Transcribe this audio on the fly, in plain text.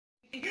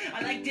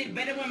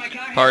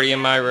Party in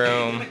my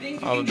room.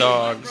 All the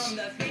dogs.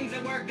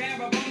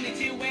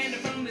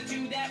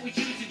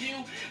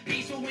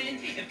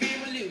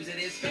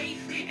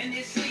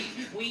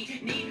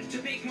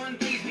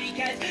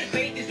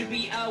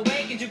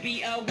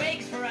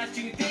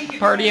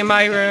 Party in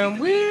my room.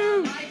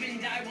 Woo!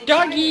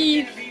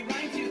 Doggy!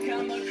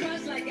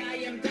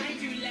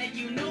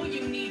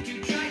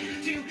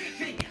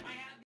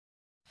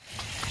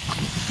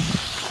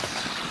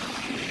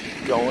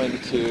 Going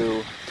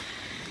to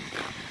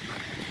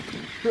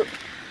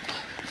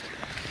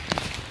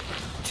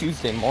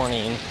Tuesday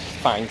morning,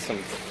 find some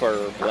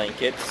fur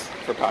blankets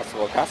for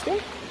possible casting.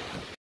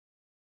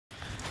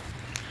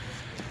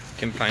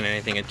 Couldn't find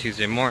anything at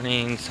Tuesday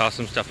morning. Saw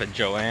some stuff at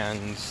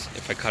Joann's.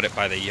 If I cut it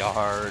by the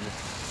yard,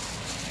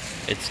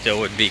 it still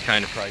would be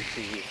kind of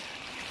pricey.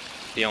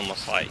 Be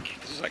almost like,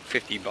 it's like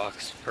 50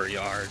 bucks per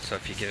yard. So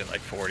if you get it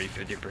like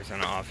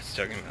 40-50% off, it's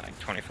still gonna be like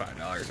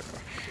 $25.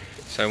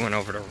 So I went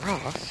over to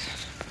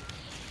Ross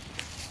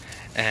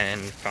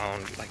and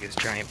found like this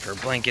giant fur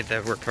blanket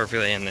that worked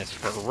perfectly, and this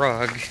fur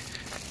rug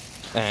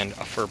and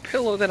a fur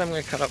pillow that I'm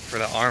gonna cut up for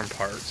the arm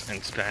parts,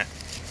 and spent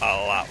a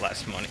lot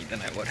less money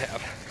than I would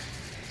have.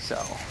 So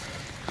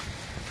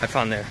I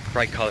found the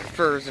right color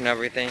furs and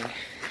everything,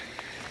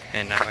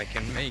 and now I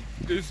can make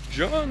this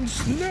Jon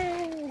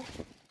Snow.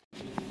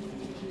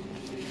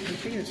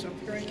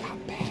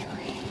 Got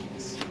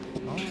batteries.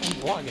 Oh, I'm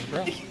vlogging,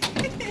 bro.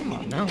 Come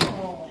on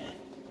now.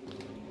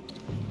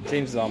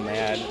 James is all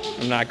mad.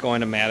 I'm not going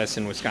to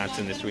Madison,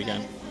 Wisconsin this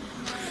weekend.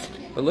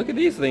 But look at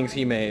these things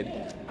he made.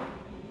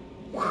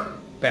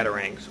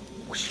 Batarangs.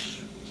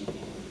 Whoosh.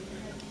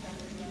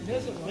 He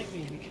doesn't like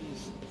me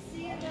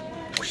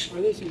because...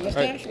 Are they some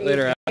mustache? Right,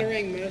 later.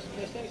 Batarang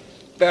mustache?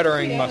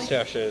 Batarang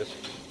mustaches.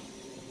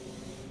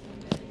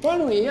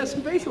 Finally, he has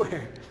some face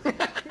wear.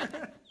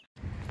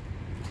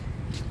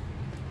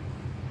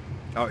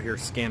 Out here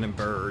scanning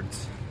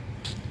birds.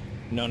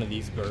 None of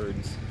these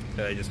birds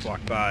that I just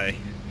walked by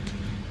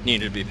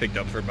needed to be picked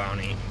up for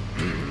bounty.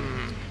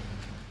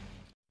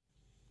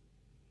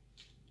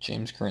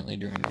 James currently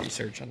doing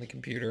research on the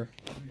computer.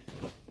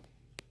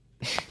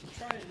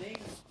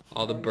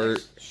 All the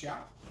bird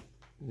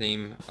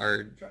name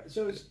our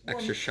so it's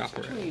extra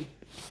shopper.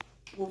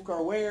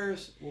 Wolfgar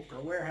Wares,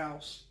 Wolfgar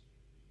Warehouse,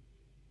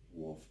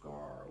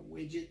 Wolfgar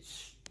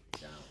Widgets.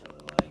 Sounds really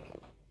like.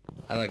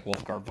 I like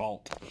Wolfgar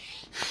Vault.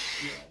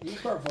 Yeah,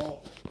 Wolfgar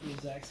Vault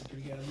is actually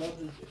pretty good. I love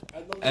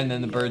the And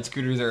then the bird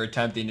scooters are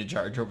attempting to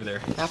charge over there.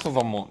 Half of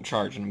them won't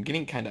charge, and I'm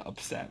getting kind of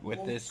upset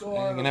with this.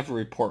 I'm gonna have to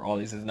report all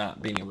these as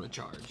not being able to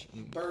charge.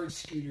 Bird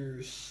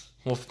scooters.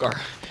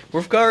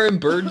 Wolfgar and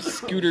bird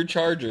scooter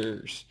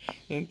chargers.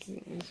 That's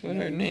what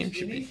our name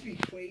should be. It needs to be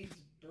Quaid's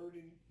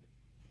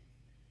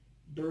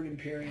Bird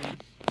Imperium.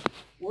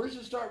 Where's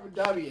it start with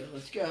W?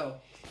 Let's go.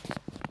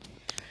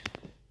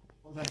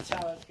 Well, that's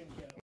how it's gonna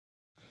go.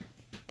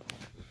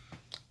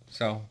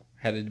 So,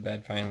 headed to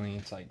bed finally.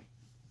 It's like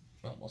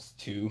almost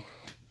 2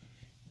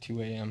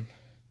 a.m.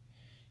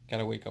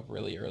 Gotta wake up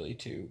really early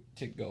to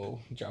go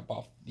drop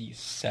off these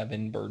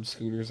 7 bird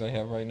scooters I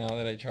have right now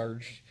that I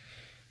charged.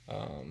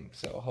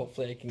 So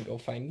hopefully I can go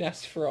find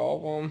nests for all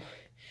of them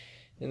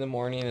in the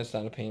morning. It's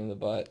not a pain in the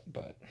butt,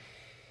 but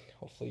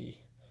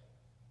hopefully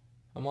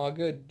I'm all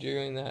good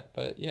doing that.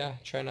 But yeah,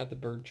 try not to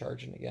bird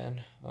charging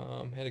again.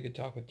 Had a good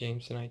talk with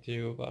James tonight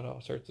too about all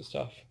sorts of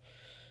stuff.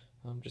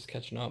 Just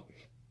catching up.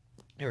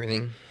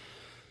 Everything.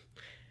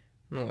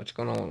 I don't know what's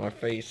going on with my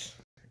face.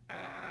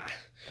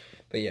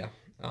 But yeah,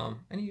 I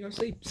need to go to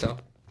sleep. So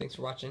thanks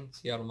for watching.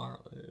 See y'all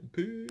tomorrow.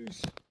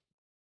 Peace.